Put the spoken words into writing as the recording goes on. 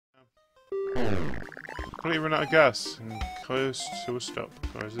completely run out of gas and close to a stop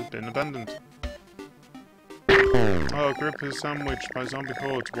because it's been abandoned. Oh, a group is sandwiched by zombie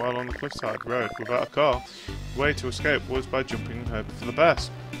hordes while on the cliffside road without a car. The way to escape was by jumping and hoping for the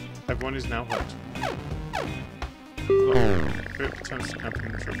best. Everyone is now hurt. The group returns to camp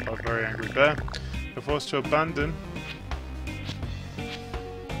and tripped by a very angry bear. They're forced to abandon.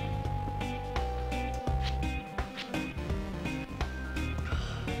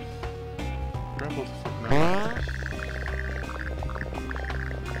 Grumble the fuck now.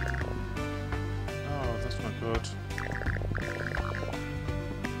 Oh, that's not good.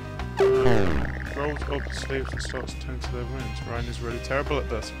 Rolls up his sleeves and starts tending to their wounds. Ryan is really terrible at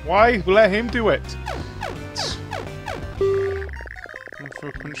this. Why let him do it? Going for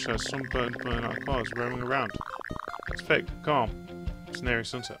a punch there, sunburned, burning out cars, roaming around. It's fake, calm. It's nearing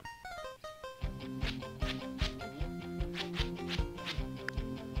sunset.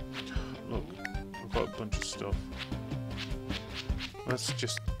 Look, we've got a bunch of stuff. Let's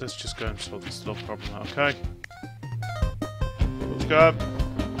just go and sort this little problem out, okay? Let's go.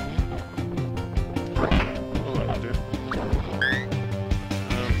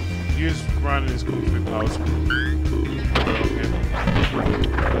 Use Ryan and his kung fu powers. Come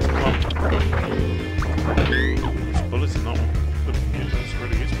on. There's bullets in that one. Good. Yeah, that's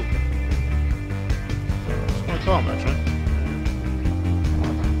really useful. It's quite calm actually.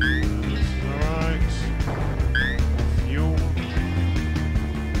 Alright. Fuel.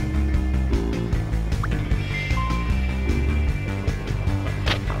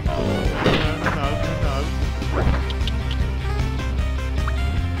 No.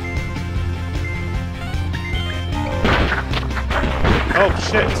 Oh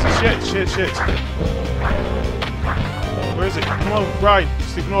shit, shit. Where is it? Come on, Ryan,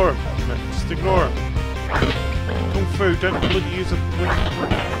 just ignore him. Just ignore him. Kung Fu, don't bloody use a...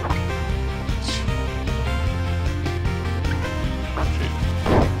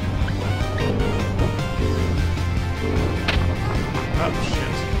 Oh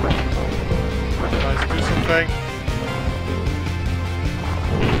shit. Guys, do something.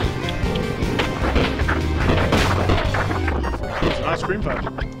 Nice green bag.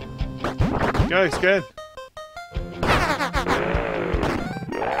 Go, scared.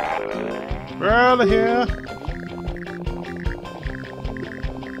 We're out of here.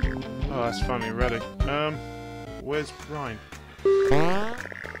 Oh, that's finally ready. Where's Ryan?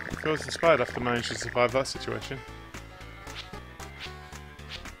 Feels inspired after managing to survive that situation.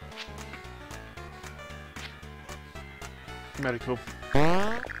 Medical.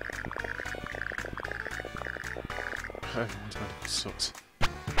 Everyone's medical sucks.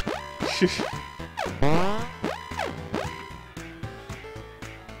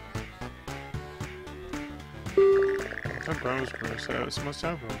 Tom Brown was gross. It's the most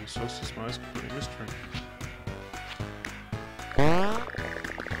terrible. The source is my complete mystery.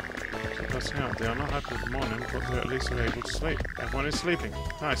 Keep passing out. They are not happy in the morning, but they at least are able to sleep. Everyone is sleeping.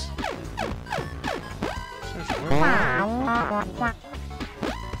 Nice.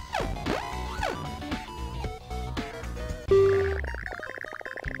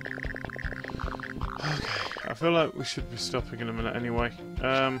 I feel like we should be stopping in a minute anyway.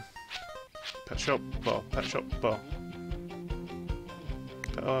 Pet shop, bar. Pet shop, bar.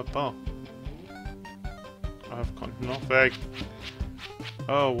 Bar. I've got nothing.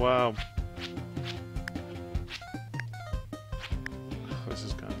 Oh wow. This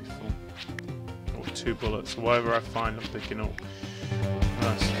is gonna be fun. Oh, 2 bullets. Whatever I find, I'm picking up.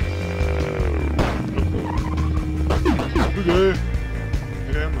 Nice. Okay.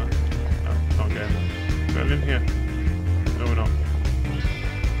 Get in there. No, can't get in there. Get in here. No, we're not.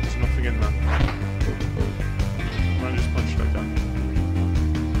 There's nothing in there. Ryan just punched like that.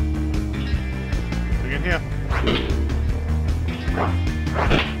 Nothing in here.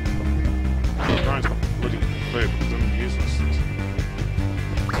 Ryan's got bloody clue because I'm useless.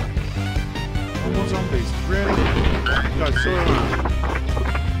 Oh, more zombies. Really? You guys saw that?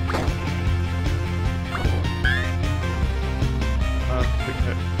 Big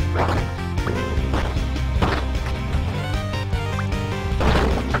hit.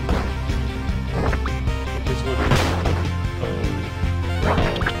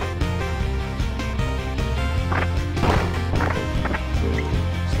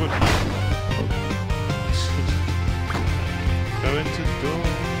 Go into the door.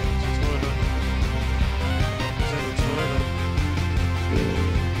 It's a toilet. It's in the toilet.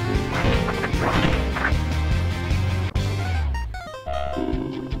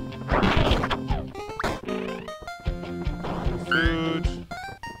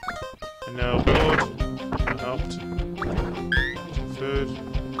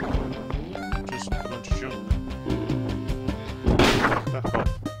 bunch of junk. Back off.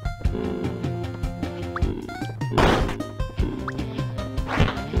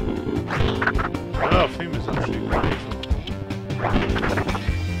 Oh, Fuma's actually quite useful.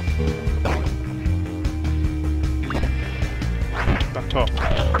 Back off.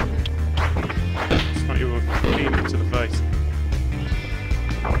 It's not your beam to the face.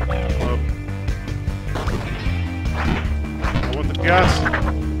 Oh. I want the gas.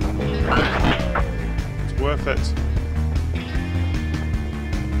 It's worth it.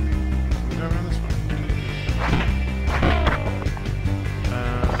 Can we go around this one?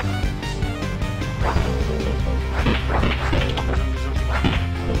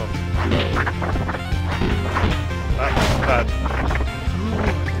 That's bad.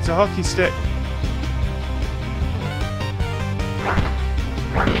 It's a hockey stick.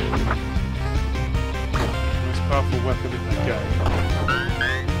 Most powerful weapon in the game.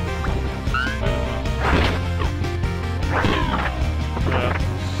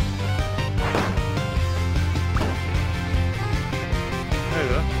 Hey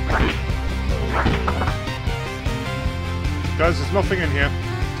there. Guys, there's nothing in here.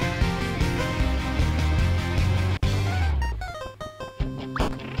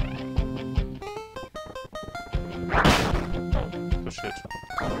 Shit.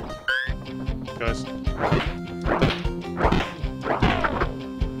 Guys.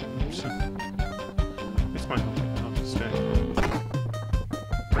 It's my hockey stick.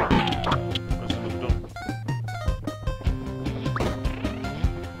 That's another door.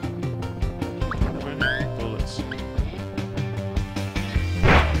 Bullets.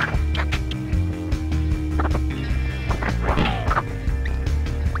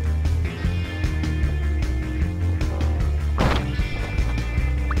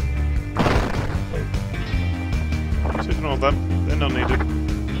 Ignore them, they're not needed.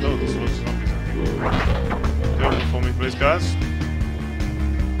 Oh, there's loads of zombies out. Go over for me, please, guys.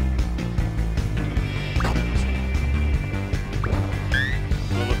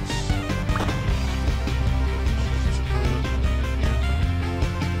 Bullets.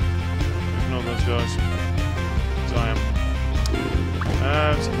 Ignore those guys. As I am.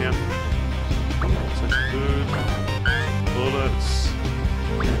 It's here. Such food. Bullets.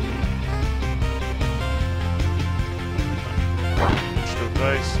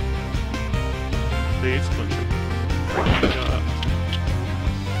 Face. Please punch him.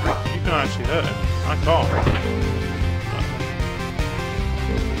 You can actually hurt him. I can't.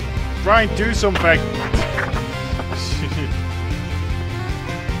 Brian, do something!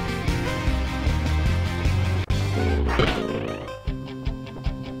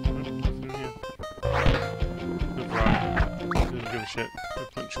 Good Brian. Doesn't give a shit. He'll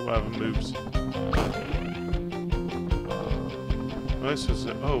punch whoever moves. This was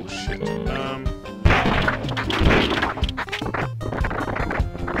it. Oh shit. Oh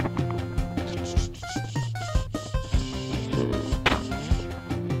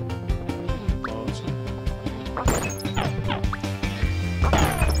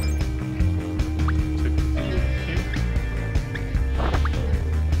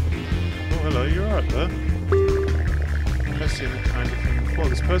hello, you're alright there. I've seen that kind of thing before.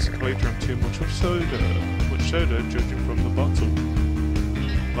 This person clearly drank too much of soda. Much soda, judging from the bottle.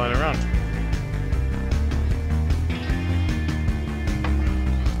 Lying around.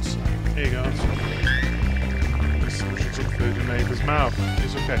 So, here you go. This solution took food in neighbour's mouth.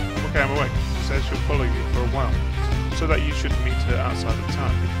 It's okay. Okay, I'm awake. She says she'll follow you for a while. So that you should meet her outside of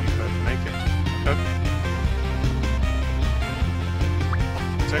town if you don't make it. Okay?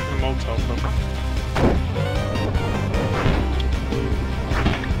 Take the Molotov from.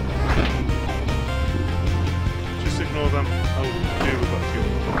 Just ignore them. Oh, yeah, we've got a few.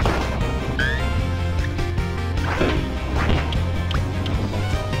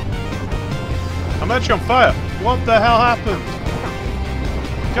 I'm actually on fire. What the hell happened?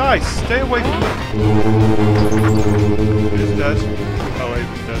 Guys, stay away from me. He's dead. Oh,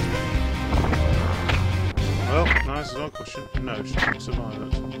 Ava's dead. Well, nice as no question. No, she didn't survive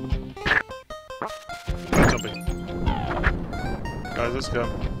it. Zombie. Guys, let's go.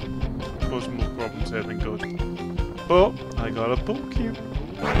 Cause more problems here than good. Oh, I got a book here.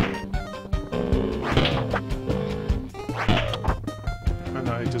 I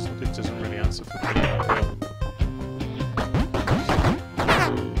know it doesn't really answer for me.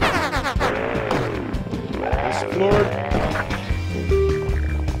 Explore.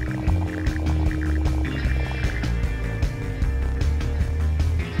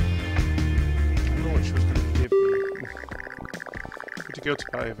 Guilty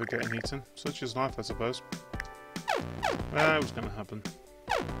about ever getting eaten. Such is life, I suppose. It was going to happen.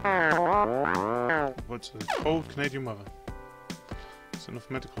 What's the cold Canadian weather? It's enough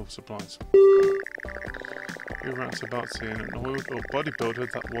medical supplies. We ran about seeing an oiled or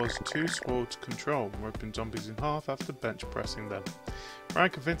bodybuilder that was too swole to control, ripping zombies in half after bench pressing them. Ryan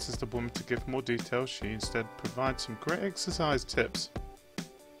convinces the woman to give more details. She instead provides some great exercise tips.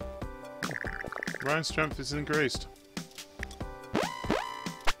 Ryan's strength is increased.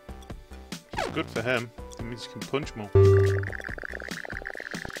 It's good for him. It means you can punch more.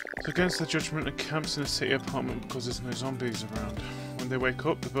 So against the judgment and camps in a city apartment because there's no zombies around. When they wake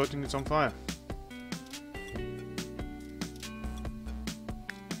up, the building is on fire.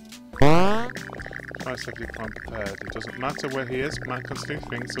 Fire safety plan prepared. It doesn't matter where he is, Matt constantly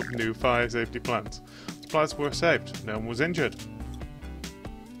thinks of new fire safety plans. Supplies were saved. No one was injured.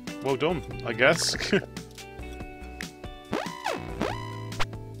 Well done, I guess. You're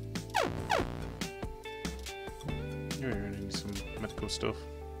need some medical stuff.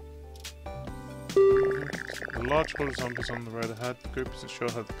 A large horde of zombies on the road ahead. The group isn't sure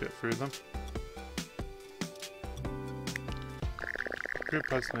how to get through them. The group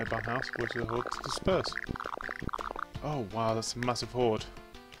heads to the nearby house, waiting for the horde to disperse. Oh wow, that's a massive horde.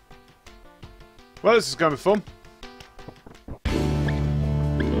 Well, this is going to be fun.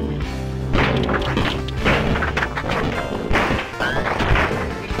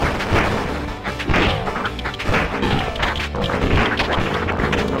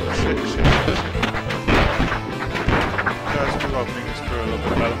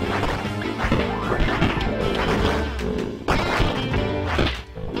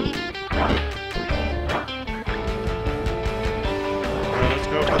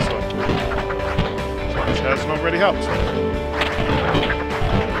 Hasn't already helped.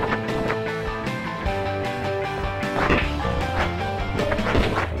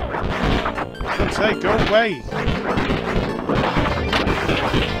 Say, go away!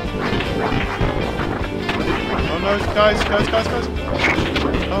 Oh no, guys!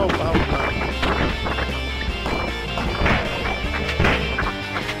 Oh, wow.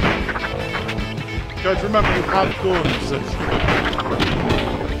 Guys, remember you have guns.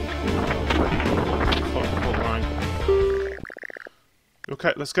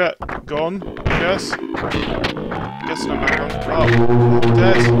 Okay, let's get gone. Yes. Guess no matter. Oh,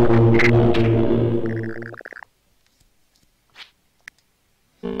 dead.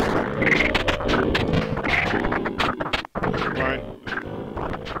 Right.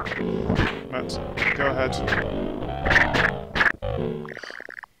 Matt, go ahead.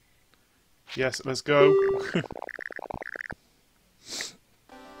 Yes, let's go.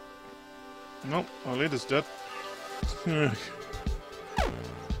 Nope, our leader's dead.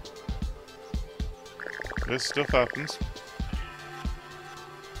 This stuff happens.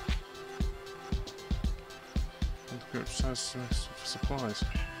 And the group has supplies.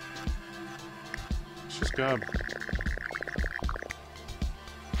 Let's just go.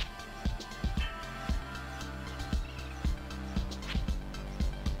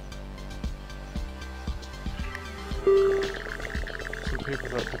 Some people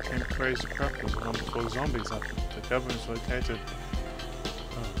that became crazy crackers long before zombies happened. The cabin is located.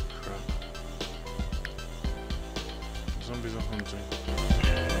 Oh crap. Zombies are hunting.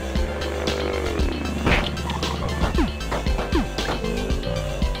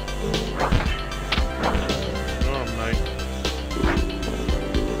 Oh, mate.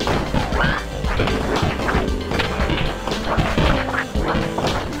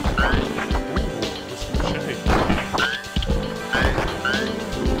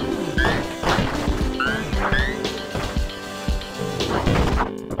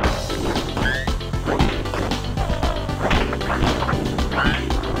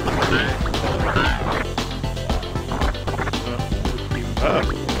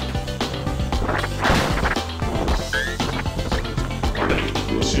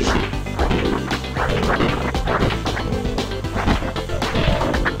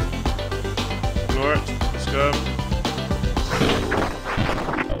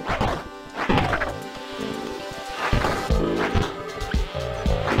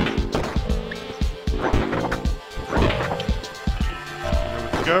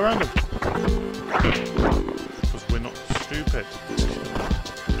 Go around them. Because we're not stupid.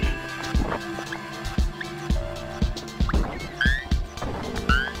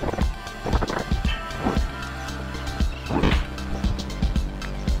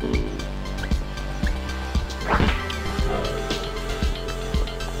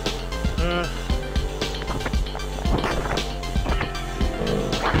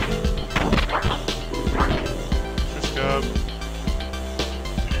 Just go.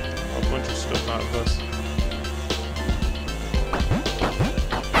 Bunch of stuff out of us.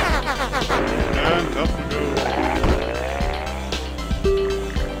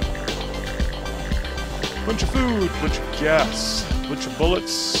 food, bunch of gas, bunch of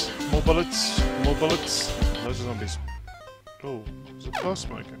bullets, more bullets, more bullets. Those are zombies. Oh, there's a car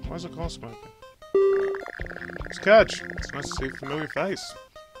smoking. Why is a car smoking? It's Catch. It's nice to see a familiar face.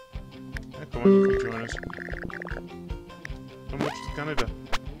 Yeah, come on, you can join us. Come watch to Canada.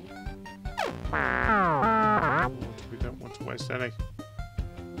 We don't want to waste any.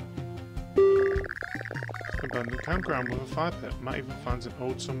 Abandoned campground with a fire pit. Matt even finds an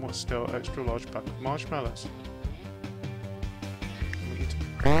old, somewhat stale, extra large pack of marshmallows.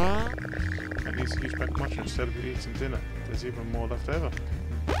 Matt needs a huge pack of mushrooms instead of eating dinner. There's even more left over.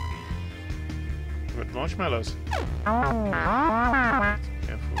 Red marshmallows.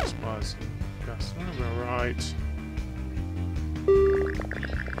 Careful with spies and gas. Alright.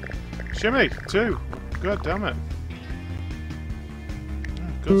 Shimmy! 2! God damn it. Oh,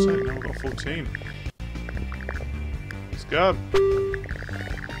 God's sake, now we've got a full team. Let's go!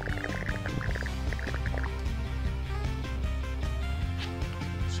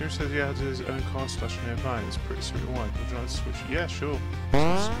 Sim says he has his own car stash nearby. It's pretty sweet and white. Would you like to switch? Yeah, sure.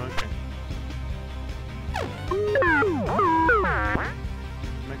 Smoking.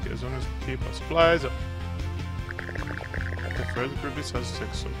 Make it as long as we keep our supplies up. The further previous has to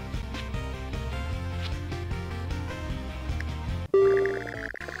take some.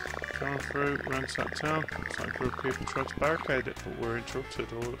 Going through, ransack town. Looks like a group of people tried to barricade it, but we're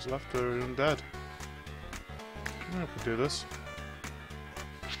interrupted. All that's left are undead. I can do this.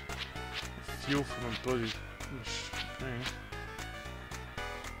 Fuel from a bloody thing.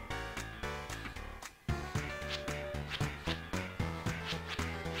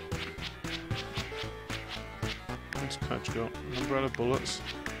 What's Catch got? Umbrella bullets.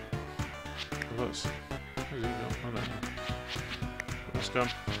 Bullets. Where's he got? I don't know. Let's go.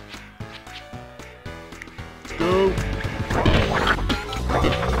 Let's go!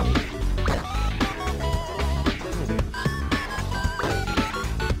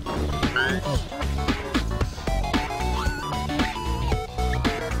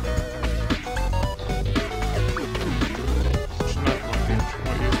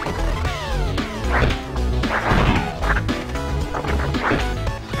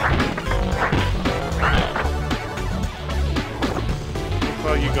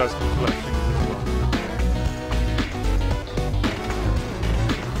 You guys can collect things as well.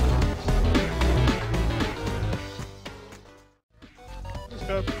 Let's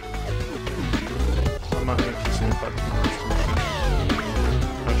go. I might eventually swing back to the crystal machine.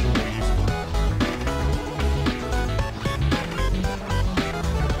 Actually more useful.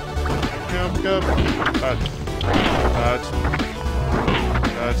 Go. Bad.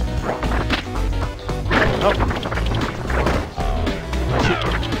 Oh!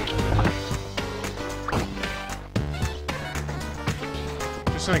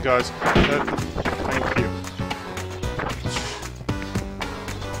 Just saying, guys. Thank you.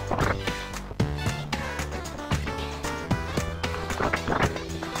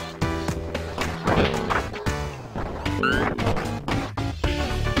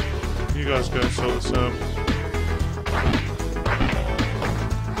 You guys go and sort this out.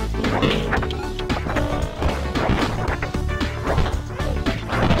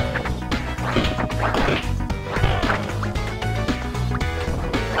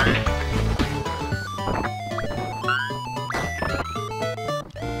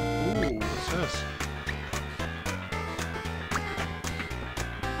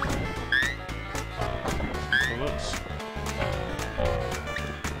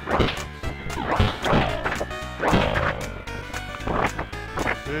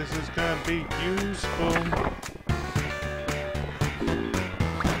 This is gonna be useful.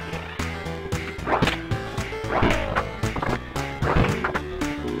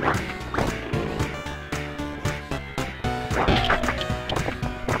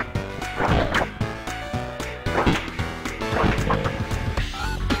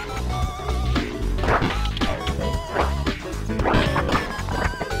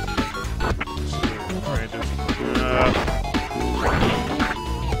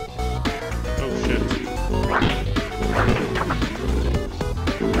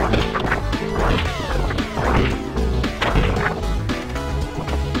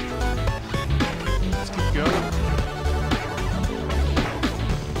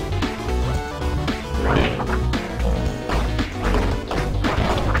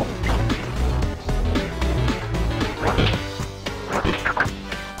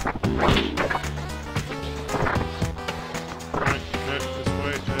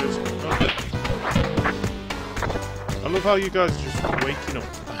 love how you guys are just waking up.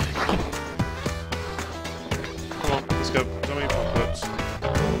 Come on, let's go. Zombie apocalypse.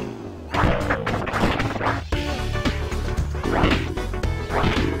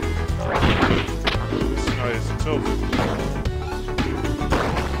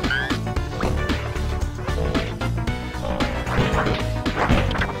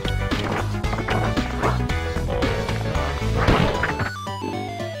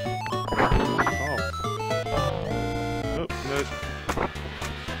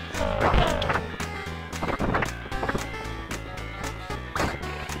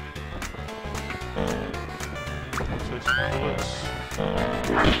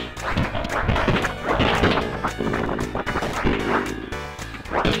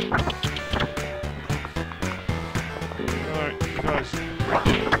 Alright, you guys.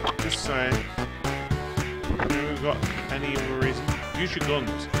 Just saying. Have you got any other reason? Use your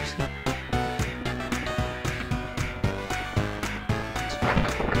guns.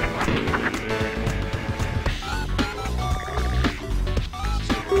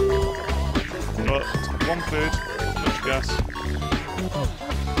 But one food, much gas.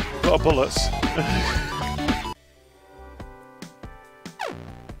 Got bullets.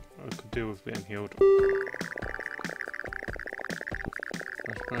 I could do with being healed. I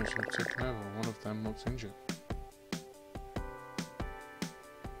suppose I'll take over. One of them looks injured.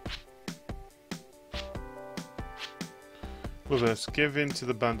 With us, give in to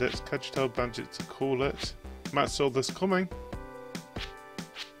the bandits. Catch tail bandits to call it. Matt saw this coming.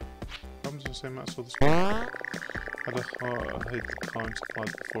 What happens if I say Matt saw this coming? Had a hid the kind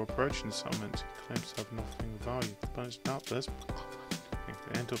supplies before approaching the settlement. He claims to have nothing of value. The bandits doubt this. They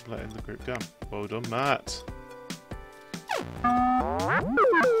end up letting the group go. Well done, Matt.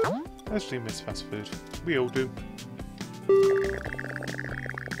 Actually miss fast food. We all do.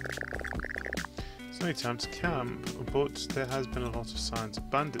 It's only time to camp, but there has been a lot of signs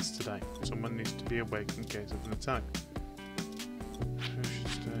of bandits today. Someone needs to be awake in case of an attack. Who should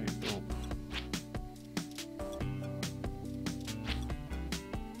stay up?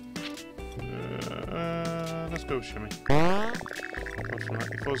 Let's go, Shimmy.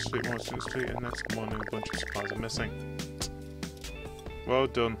 He falls asleep once in the street, and next morning a bunch of supplies are missing. Well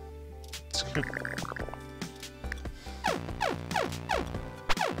done.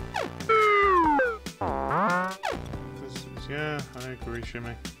 Yeah, I agree,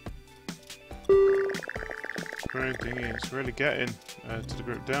 Shimmy. The main thing is really getting to the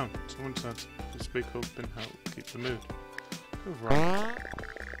group down. Someone said to speak up and help keep the mood. Overall,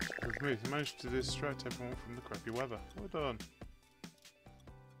 with me, he managed to distract everyone from the crappy weather. Well done.